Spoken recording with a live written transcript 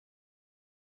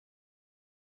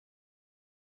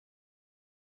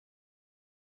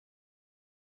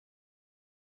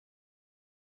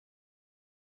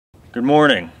Good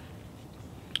morning.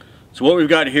 So what we've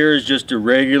got here is just a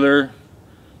regular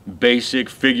basic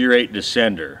figure eight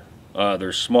descender.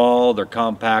 They're small, they're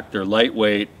compact, they're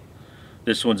lightweight.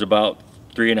 This one's about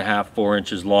 3.5 to 4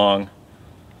 inches long.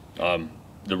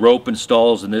 The rope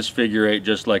installs in this figure eight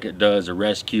just like it does a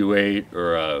rescue eight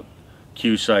or a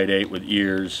Q side eight with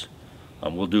ears.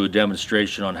 We'll do a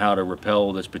demonstration on how to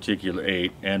rappel this particular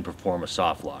eight and perform a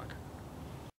soft lock.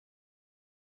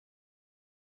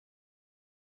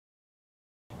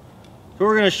 So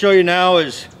what we're going to show you now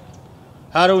is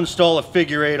how to install a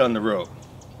figure eight on the rope.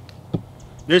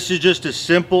 This is just a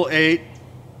simple eight.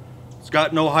 It's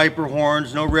got no hyper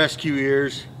horns, no rescue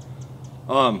ears.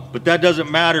 But that doesn't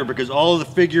matter because all of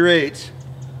the figure eights,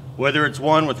 whether it's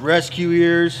one with rescue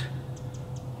ears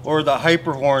or the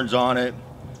hyper horns on it,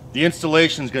 the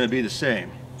installation is going to be the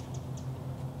same.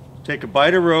 Take a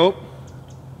bite of rope,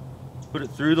 put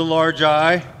it through the large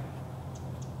eye,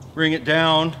 bring it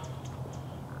down,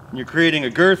 and you're creating a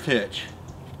girth hitch.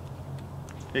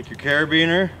 Take your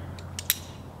carabiner.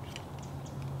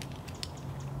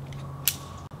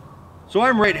 So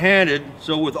I'm right-handed,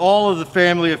 so with all of the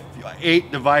family of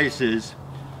 8 devices,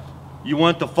 you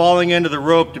want the falling end of the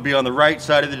rope to be on the right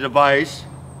side of the device,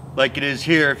 like it is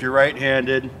here if you're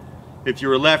right-handed. If you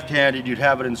were left-handed, you'd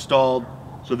have it installed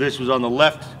so this was on the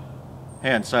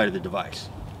left-hand side of the device.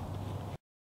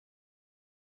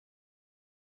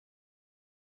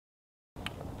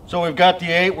 So we've got the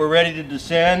 8, we're ready to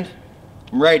descend.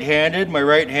 I'm right-handed, my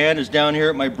right hand is down here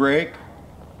at my brake.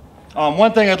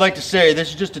 One thing I'd like to say, this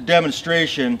is just a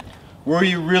demonstration. Were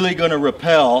you really going to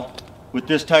rappel with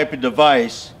this type of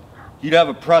device, you'd have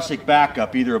a prusik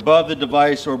backup either above the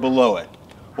device or below it,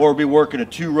 or be working a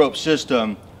 2-rope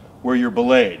system where you're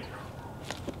belayed.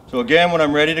 So again, when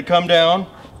I'm ready to come down,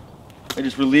 I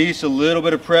just release a little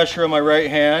bit of pressure on my right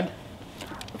hand.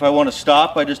 If I want to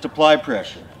stop, I just apply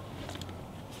pressure.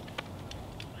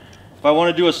 If I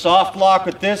want to do a soft lock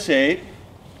with this 8,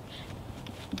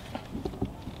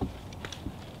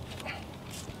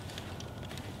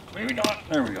 maybe not,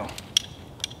 there we go.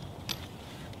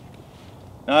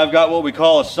 Now I've got what we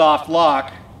call a soft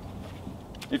lock.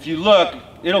 If you look,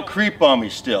 it'll creep on me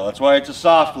still, that's why it's a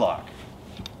soft lock.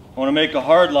 I want to make a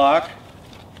hard lock,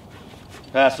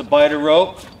 pass a bite of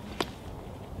rope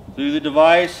through the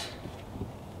device,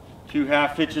 2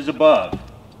 1/2 inches above.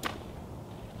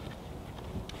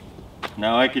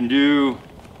 Now I can do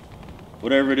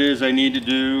whatever it is I need to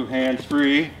do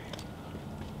hands-free.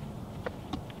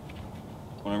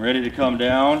 When I'm ready to come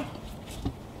down,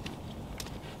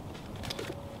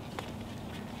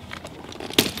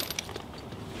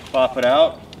 pop it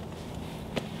out.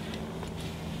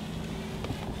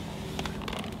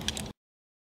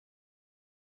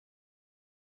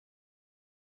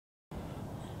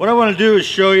 What I want to do is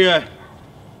show you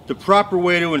the proper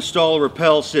way to install a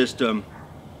rappel system,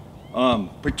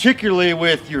 particularly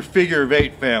with your figure of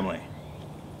 8 family.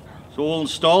 So we'll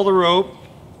install the rope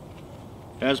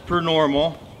as per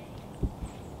normal.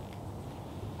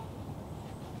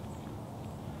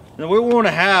 Now we want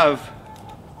to have,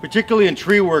 particularly in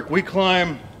tree work, we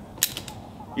climb,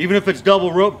 even if it's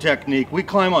double rope technique, we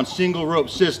climb on single rope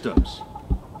systems.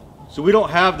 So we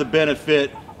don't have the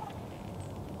benefit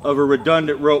of a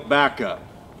redundant rope backup.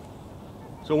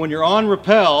 So when you're on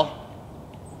rappel,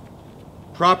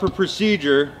 proper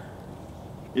procedure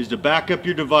is to back up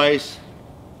your device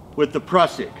with the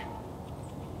prusik.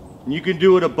 And you can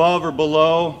do it above or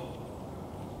below.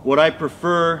 What I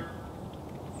prefer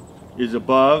is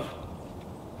above.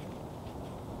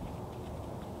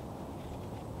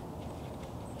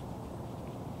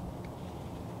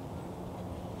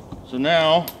 So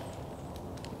now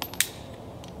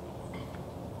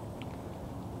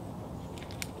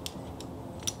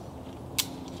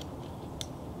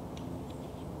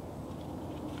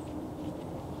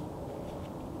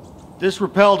this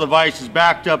rappel device is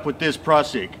backed up with this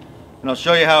prusik, and I'll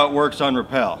show you how it works on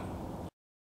rappel.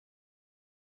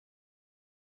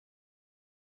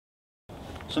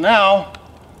 So now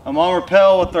I'm on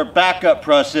rappel with our backup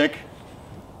prusik.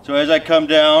 So as I come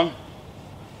down,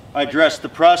 I dress the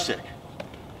prusik.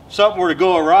 If something were to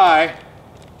go awry,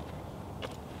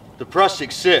 the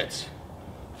prusik sits.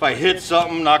 If I hit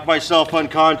something, knock myself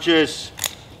unconscious,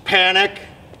 panic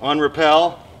on rappel,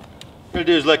 what I'm going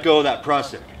to do is let go of that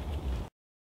prusik.